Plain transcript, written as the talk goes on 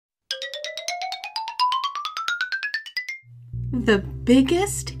The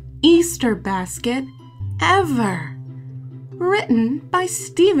Biggest Easter Basket Ever. Written by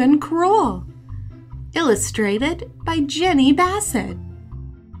Stephen Kroll. Illustrated by Jeni Bassett.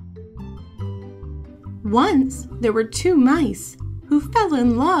 Once there were two mice who fell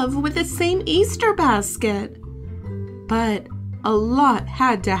in love with the same Easter basket. But a lot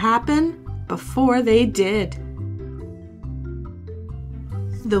had to happen before they did.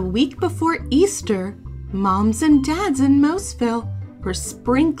 The week before Easter, moms and dads in Mouseville were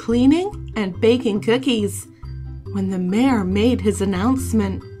spring cleaning and baking cookies when the mayor made his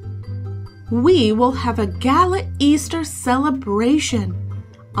announcement. We will have a gala Easter celebration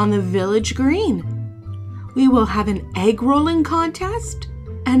on the village green. We will have an egg rolling contest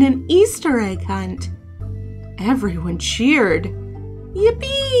and an Easter egg hunt. Everyone cheered.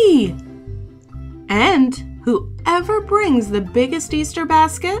 Yippee! And whoever brings the biggest Easter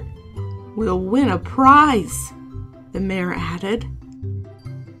basket will win a prize, the mayor added.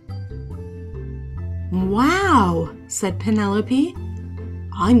 Wow, said Penelope.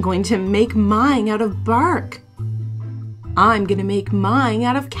 I'm going to make mine out of bark. I'm going to make mine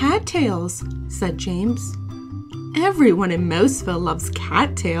out of cattails, said James. Everyone in Mouseville loves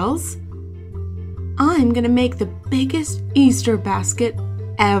cattails. I'm going to make the biggest Easter basket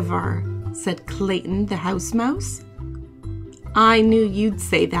ever, said Clayton the house mouse. I knew you'd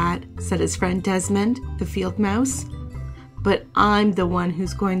say that, said his friend Desmond, the field mouse. But I'm the one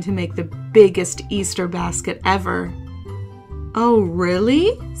who's going to make the biggest Easter basket ever. Oh,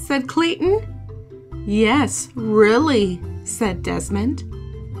 really? Said Clayton. Yes, really, said Desmond.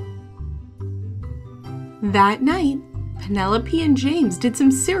 That night, Penelope and James did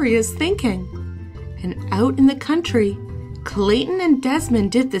some serious thinking. And out in the country, Clayton and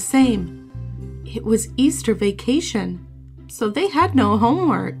Desmond did the same. It was Easter vacation, so they had no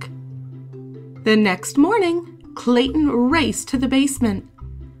homework. The next morning, Clayton raced to the basement.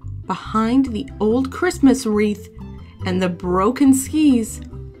 Behind the old Christmas wreath and the broken skis,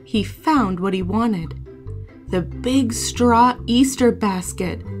 he found what he wanted. The big straw Easter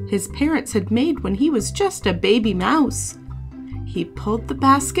basket his parents had made when he was just a baby mouse. He pulled the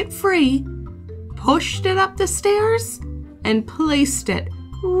basket free, pushed it up the stairs, and placed it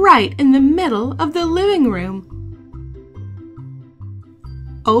right in the middle of the living room.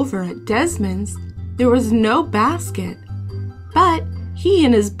 Over at Desmond's, there was no basket, but he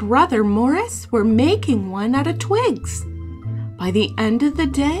and his brother Morris were making one out of twigs. By the end of the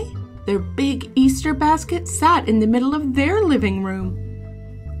day, their big Easter basket sat in the middle of their living room.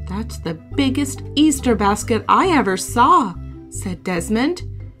 That's the biggest Easter basket I ever saw, said Desmond.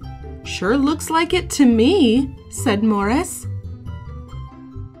 Sure looks like it to me, said Morris.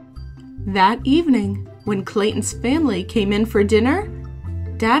 That evening, when Clayton's family came in for dinner,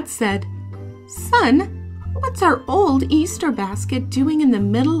 Dad said, Son, what's our old Easter basket doing in the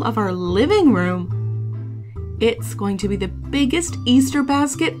middle of our living room? It's going to be the biggest Easter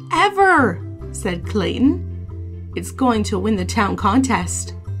basket ever, said Clayton. It's going to win the town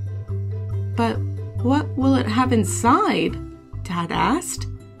contest. But what will it have inside? Dad asked.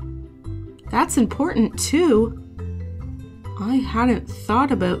 That's important too. I hadn't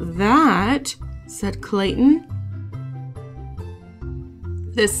thought about that, said Clayton.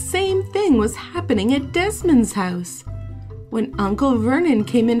 The same thing was happening at Desmond's house. When Uncle Vernon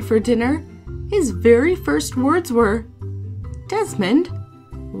came in for dinner, his very first words were, Desmond,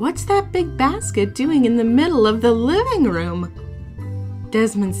 what's that big basket doing in the middle of the living room?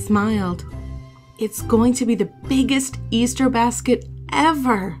 Desmond smiled. It's going to be the biggest Easter basket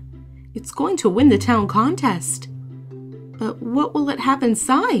ever. It's going to win the town contest. But what will it have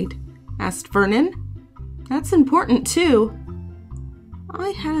inside? Asked Vernon. That's important too. I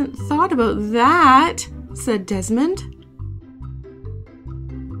hadn't thought about that, said Desmond.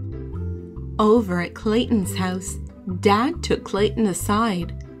 Over at Clayton's house, Dad took Clayton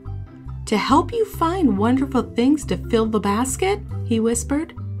aside. To help you find wonderful things to fill the basket, he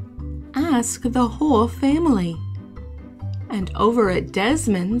whispered, ask the whole family. And over at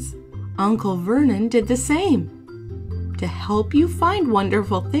Desmond's, Uncle Vernon did the same. To help you find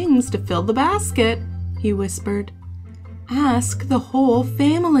wonderful things to fill the basket, he whispered, ask the whole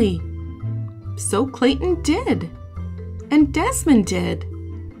family. So Clayton did, and Desmond did.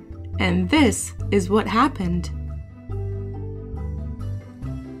 And this is what happened.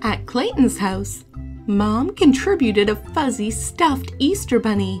 At Clayton's house, Mom contributed a fuzzy stuffed Easter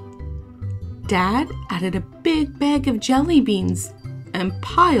bunny. Dad added a big bag of jelly beans and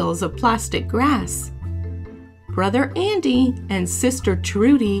piles of plastic grass. Brother Andy and Sister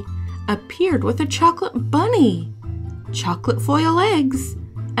Trudy appeared with a chocolate bunny, chocolate foil eggs,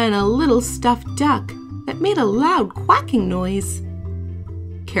 and a little stuffed duck that made a loud quacking noise.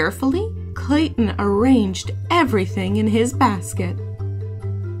 Carefully, Clayton arranged everything in his basket.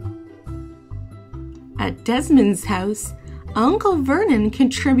 At Desmond's house, Uncle Vernon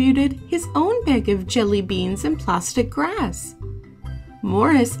contributed his own bag of jelly beans and plastic grass.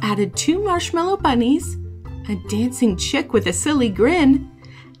 Morris added 2 marshmallow bunnies, a dancing chick with a silly grin,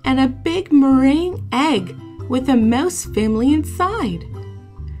 and a big meringue egg with a mouse family inside.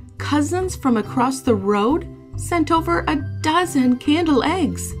 Cousins from across the road sent over a dozen candle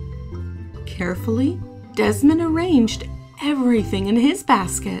eggs. Carefully, Desmond arranged everything in his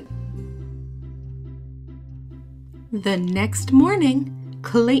basket. The next morning,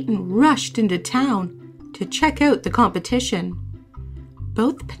 Clayton rushed into town to check out the competition.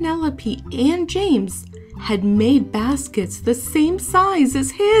 Both Penelope and James had made baskets the same size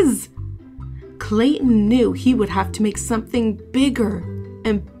as his. Clayton knew he would have to make something bigger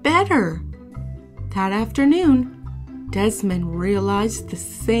and better. That afternoon, Desmond realized the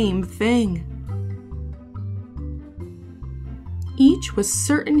same thing. Each was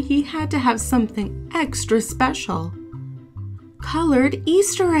certain he had to have something extra special. "Colored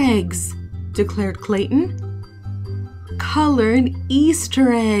Easter eggs," declared Clayton. "Colored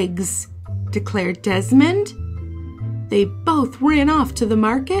Easter eggs," declared Desmond. They both ran off to the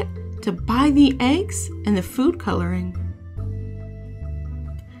market to buy the eggs and the food coloring.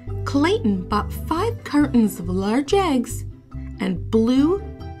 Clayton bought 5 cartons of large eggs and blue,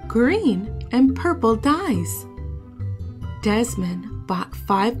 green, and purple dyes. Desmond bought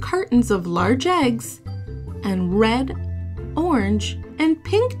 5 cartons of large eggs and red, orange, and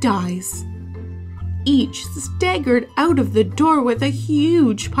pink dyes. Each staggered out of the door with a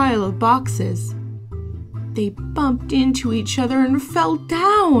huge pile of boxes. They bumped into each other and fell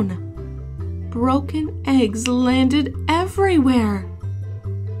down. Broken eggs landed everywhere.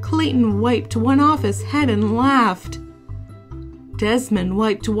 Clayton wiped one off his head and laughed. Desmond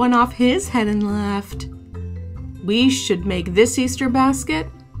wiped one off his head and laughed. "We should make this Easter basket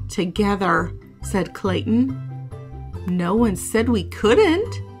together," said Clayton. "No one said we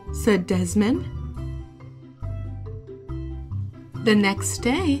couldn't," said Desmond. The next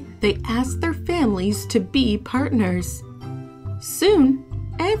day, they asked their families to be partners. Soon,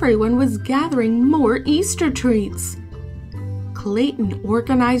 everyone was gathering more Easter treats. Clayton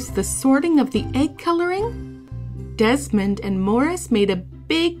organized the sorting of the egg coloring. Desmond and Morris made a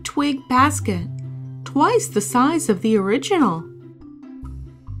big twig basket, twice the size of the original.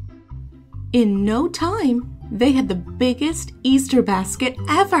 In no time, they had the biggest Easter basket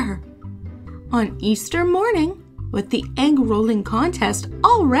ever. On Easter morning, with the egg rolling contest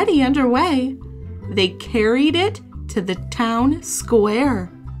already underway, they carried it to the town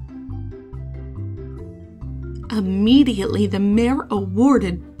square. Immediately, the mayor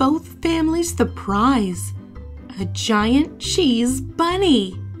awarded both families the prize, a giant cheese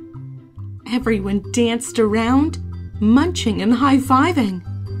bunny. Everyone danced around, munching and high-fiving.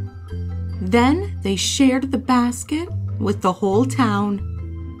 Then they shared the basket with the whole town.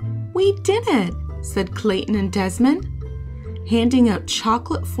 "We did it," said Clayton and Desmond, handing out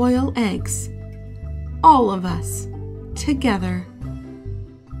chocolate foil eggs. "All of us, together."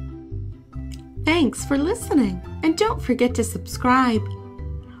 Thanks for listening, and don't forget to subscribe.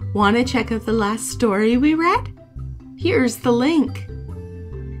 Want to check out the last story we read? Here's the link.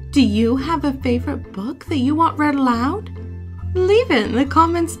 Do you have a favorite book that you want read aloud? Leave it in the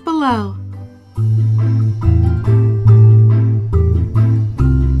comments below.